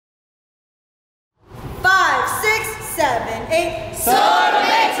8.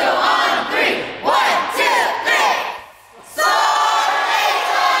 Sorbetto on 3. 1, 2, 3.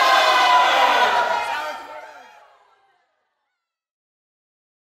 Sorbetto!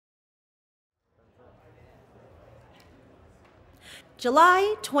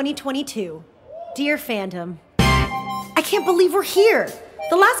 July 2022. Dear fandom, I can't believe we're here.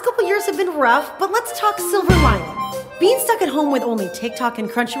 The last couple years have been rough, but let's talk silver lining. Being stuck at home with only TikTok and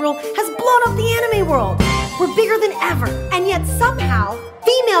Crunchyroll has blown up the anime world. We're bigger than ever, and yet somehow,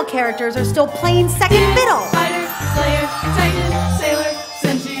 female characters are still playing second fiddle. Fighter, Slayer, Titan, Sailor,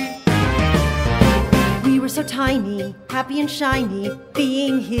 Senshi. We were so tiny, happy and shiny,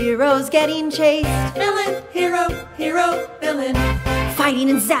 being heroes, getting chased. Villain, hero, hero, villain. Fighting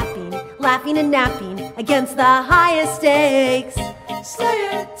and zapping, laughing and napping against the highest stakes.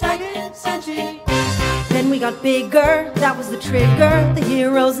 Slayer, Titan, Senshi. Then we got bigger, that was the trigger, the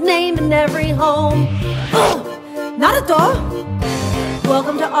hero's name in every home. Oh, Naruto!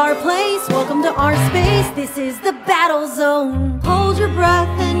 Welcome to our place, welcome to our space, this is the battle zone. Hold your breath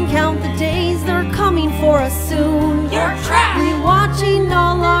and count the days, they're coming for us soon. You're trapped! Rewatching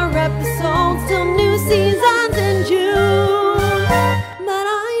all our episodes till new seasons in June. But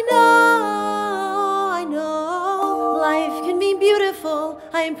I know, life can be beautiful.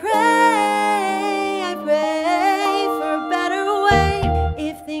 I pray for a better way.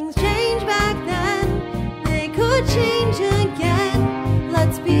 If things change back then, they could change again.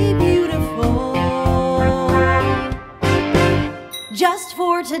 Let's be beautiful. Just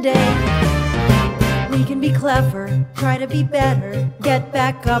for today. We can be clever, try to be better, get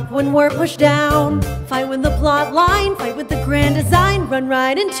back up when we're pushed down. Fight with the plot line, fight with the grand design, run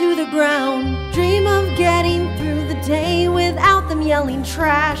right into the ground. Dream of getting through the day without them yelling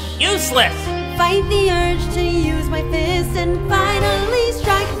trash. Useless! Fight the urge to use my fist and finally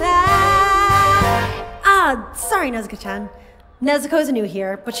strike back. Sorry Nezuko-chan. Nezuko's new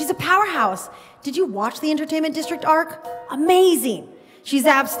here, but she's a powerhouse. Did you watch the Entertainment District arc? Amazing! She's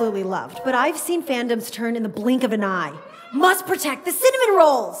absolutely loved, but I've seen fandoms turn in the blink of an eye. Must protect the cinnamon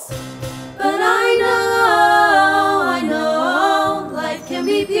rolls! But I know, life can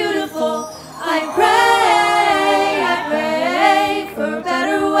be beautiful. I pray for a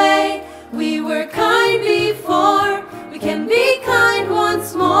better way. We were kind before, we can be kind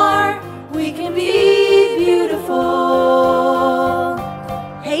once more. We can be beautiful.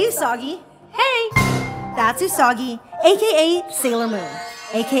 Hey Usagi. Hey! That's Usagi, aka Sailor Moon,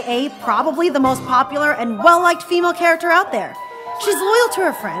 aka probably the most popular and well-liked female character out there. She's loyal to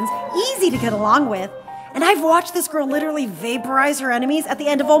her friends, easy to get along with, and I've watched this girl literally vaporize her enemies at the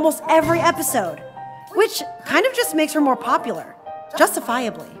end of almost every episode, which kind of just makes her more popular,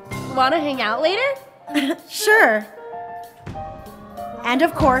 justifiably. Wanna hang out later? Sure. And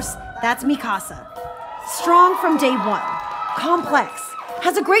of course, that's Mikasa. Strong from day one, complex,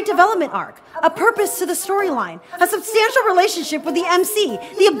 has a great development arc, a purpose to the storyline, a substantial relationship with the MC,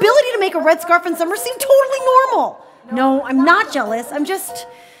 the ability to make a red scarf in summer seem totally normal. No, I'm not jealous, I'm just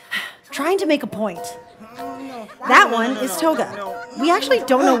trying to make a point. That one is Toga. We actually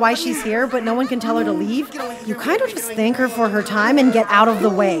don't know why she's here, but no one can tell her to leave. You kind of just thank her for her time and get out of the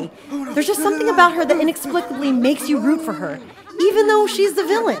way. There's just something about her that inexplicably makes you root for her, even though she's the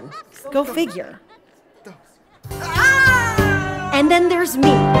villain. Go figure. And then there's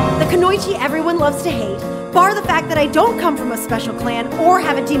me, the Kunoichi everyone loves to hate. Bar the fact that I don't come from a special clan or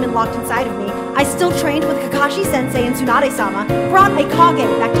have a demon locked inside of me, I still trained with Kakashi-sensei and Tsunade-sama, brought a Kage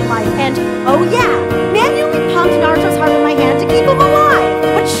back to life, and oh yeah, manually pumped Naruto's heart with my hand to keep him alive.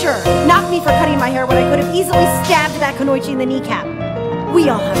 But sure, not me for cutting my hair when I could have easily stabbed that Kunoichi in the kneecap. We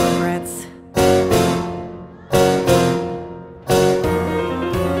all have regrets.